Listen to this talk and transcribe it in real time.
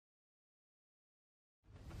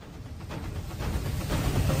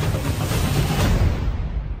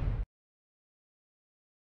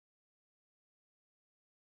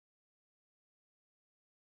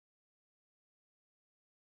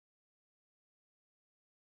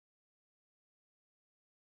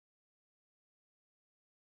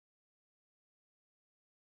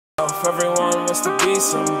Everyone wants to be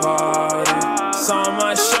somebody. Saw on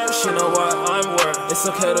my shirt, she know what I'm worth. It's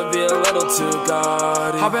okay to be a little too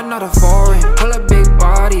gaudy. Hop in out of foreign, pull a big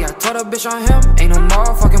body. I told a bitch on him, ain't no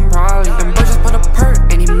motherfucking problem. Them bitches put a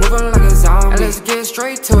perk, and he moving like a zombie. And let's get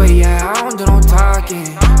straight to it, yeah, I don't do no talking.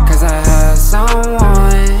 Cause I had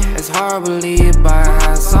someone, it's hard to believe, but I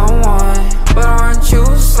had someone. But aren't you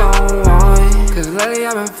someone? Cause lately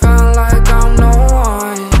I've been feeling like I'm no one.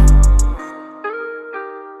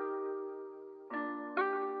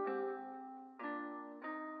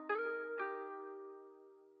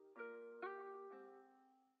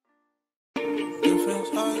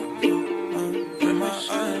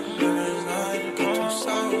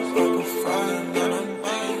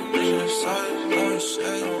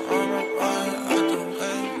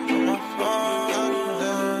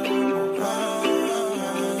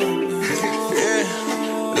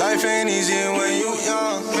 Life ain't easy when you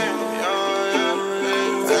young,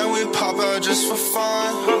 and we pop out just for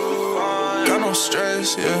fun. Got no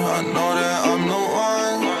stress, yeah, I know that I'm the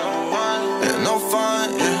one. Yeah, no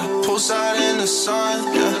fun, yeah, poolside in the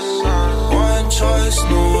sun, yeah. One choice,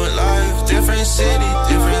 new life, different city,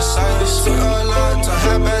 different sights. Took a lot to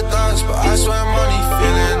have bad thoughts, but I swear money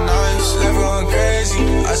feeling nice. Life going crazy,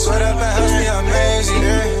 I swear that penthouse be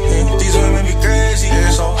amazing. These women be crazy,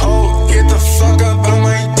 so ho, get the fuck up out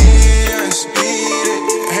my DMs, beat it.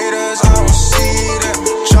 Haters, I don't see them.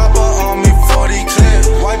 Chopper on me, 40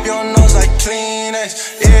 clip, wipe your nose like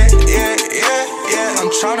Kleenex. Yeah, yeah, yeah, yeah. I'm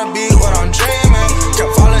tryna be what I'm dreaming.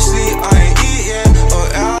 Can't fall asleep, I ain't eating. Oh,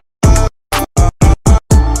 yeah.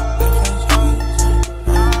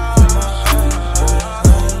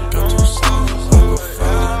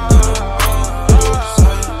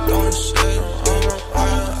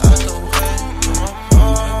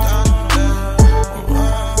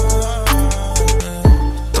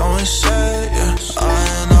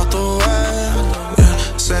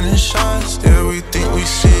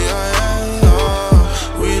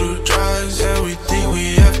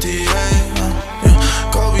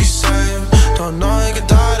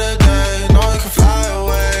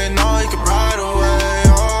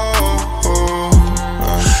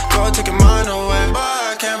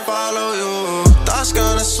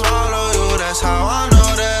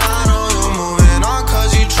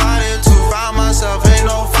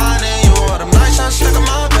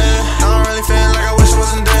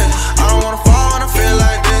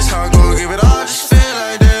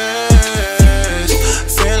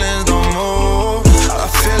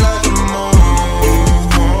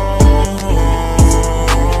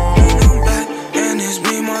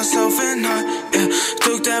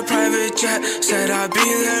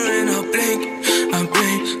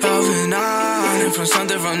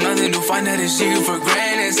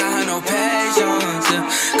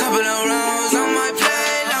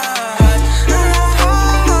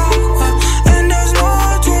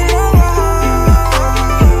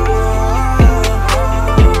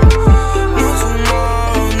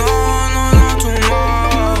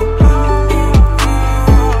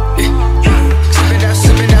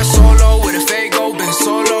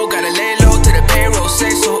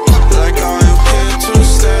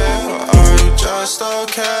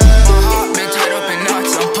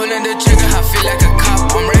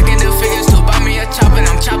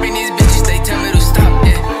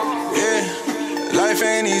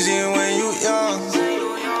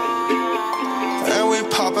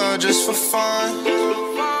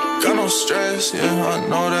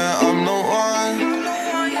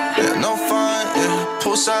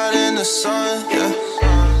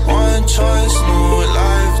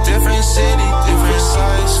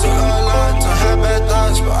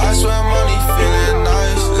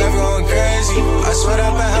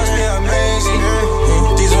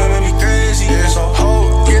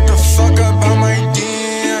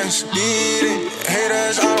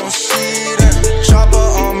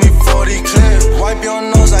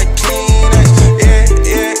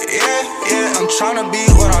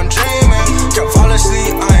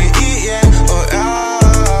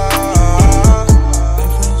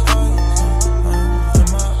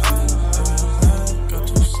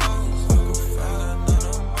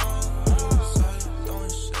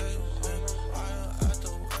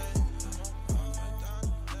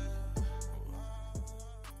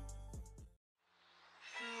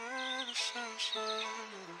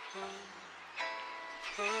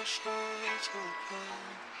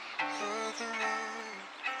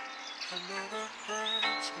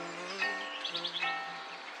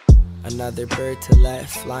 Another bird to let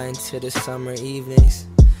fly into the summer evenings.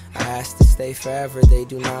 I asked to stay stay forever, they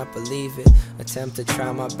do not believe it. Attempt to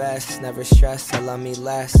try my best, never stress, they love me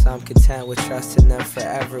less. I'm content with trusting them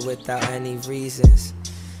forever without any reasons.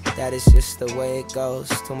 That is just the way it goes.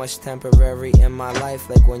 Too much temporary in my life,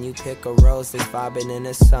 like when you pick a rose that's vibing in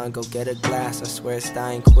the sun. Go get a glass, I swear it's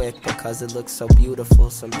dying quick because it looks so beautiful.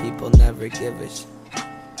 Some people never give a shit.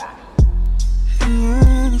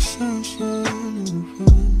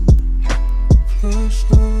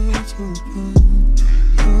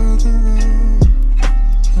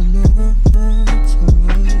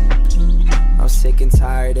 I'm sick and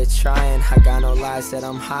tired of trying, I got no lies that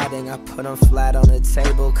I'm hiding. I put them flat on the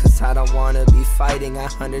table cause I don't wanna be fighting. I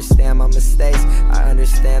understand my mistakes, I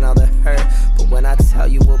understand all the hurt, but when I tell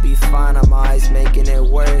you we'll be fine, I'm always making it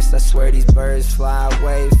worse. I swear these birds fly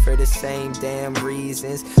away for the same damn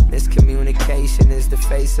reasons. Miscommunication is the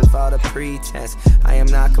face of all the pretense. I am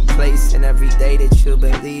not complacent, every day that you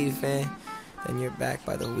believe in, then you're back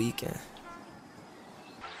by the weekend.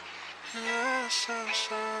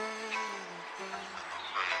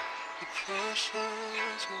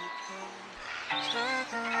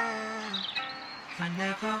 I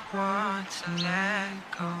never want to let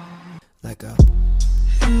go. Let go.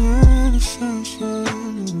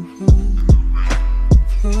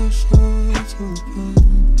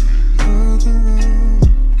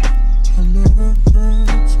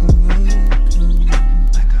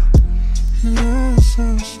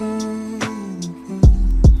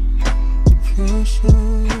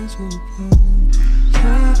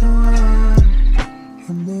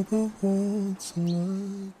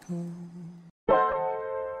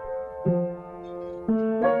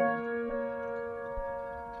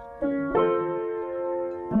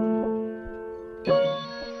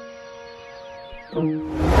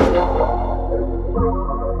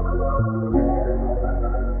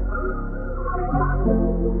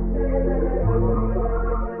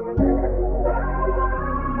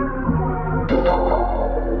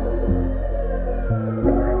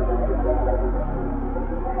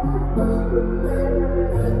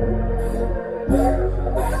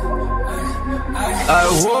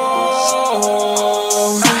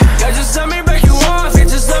 Whoa, yeah, just let me break you off, yeah,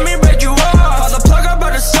 just let me break you off. All the plug up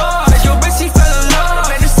on the sauce, make your bitch, she fell in love.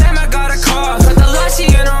 Man, this time I got a call, cut the light, she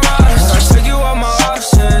in a rush. I check you out my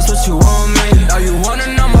options, what you want me? Now you wanna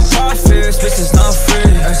know my profits, bitch, it's not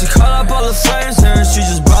free. And she call up all the friends and she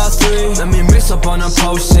just brought 3. Let me mix up on a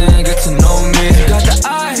potion, get to know me. You got the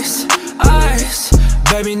ice,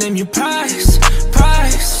 baby, name you Price.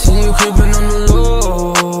 See you creeping on the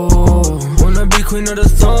low, wanna be queen of the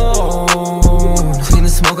throne. Clean the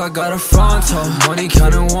smoke, I got a frontal. Money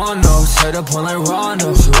counting one notes, head up on like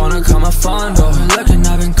Rondo. She wanna call my fondo. Looking,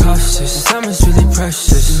 I've been cautious, this time is really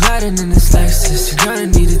precious. You riding in this Lexus, you're gonna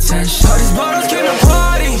need attention. All these bottles came to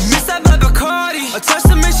party, miss that black Bacardi. I touched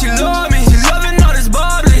her, man, she love me, she loving all this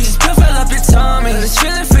bubbly. Just pill fill up your tummy, this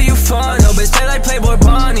feeling for you fun. No bitch, stay like Playboy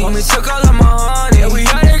Bunny. Homie took all of my honey, yeah, we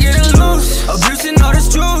out here getting loose, abusing all this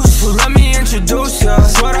juice. Well, let me introduce ya,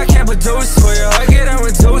 swear I can't produce for ya, I get it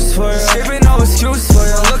reduced for ya. Saving no excuse for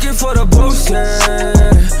ya, looking for the boost,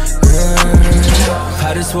 yeah.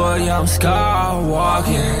 Had this world, yeah, I'm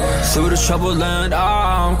skywalking through the troubled land,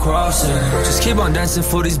 I'm crossing. Just keep on dancing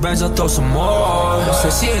for these bands, I'll throw some more.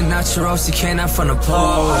 Said she ain't natural, she came out from the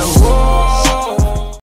pole. Whoa,